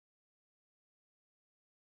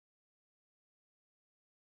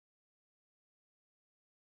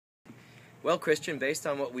Well, Christian, based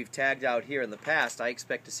on what we've tagged out here in the past, I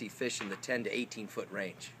expect to see fish in the 10 to 18 foot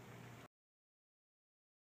range.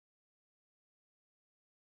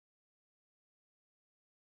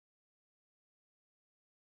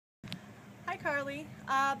 Hi Carlie.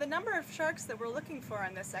 The number of sharks that we're looking for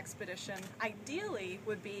on this expedition ideally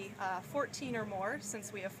would be 14 or more,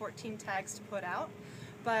 since we have 14 tags to put out.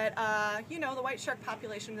 But you know, the white shark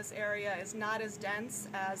population in this area is not as dense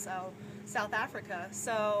as South Africa,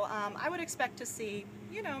 so I would expect to see,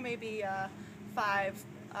 you know, maybe 5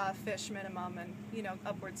 fish minimum, and you know,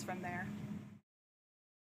 upwards from there.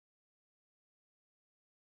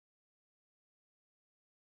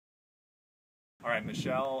 All right,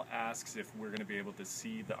 Michelle asks if we're going to be able to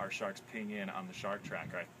see our sharks ping in on the shark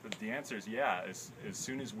tracker. The answer is yeah. As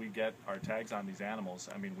soon as we get our tags on these animals,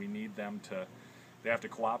 I mean, we need them to, they have to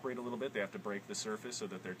cooperate a little bit. They have to break the surface so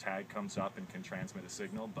that their tag comes up and can transmit a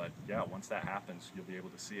signal. But yeah, once that happens, you'll be able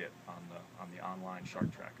to see it on the online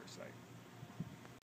shark tracker site.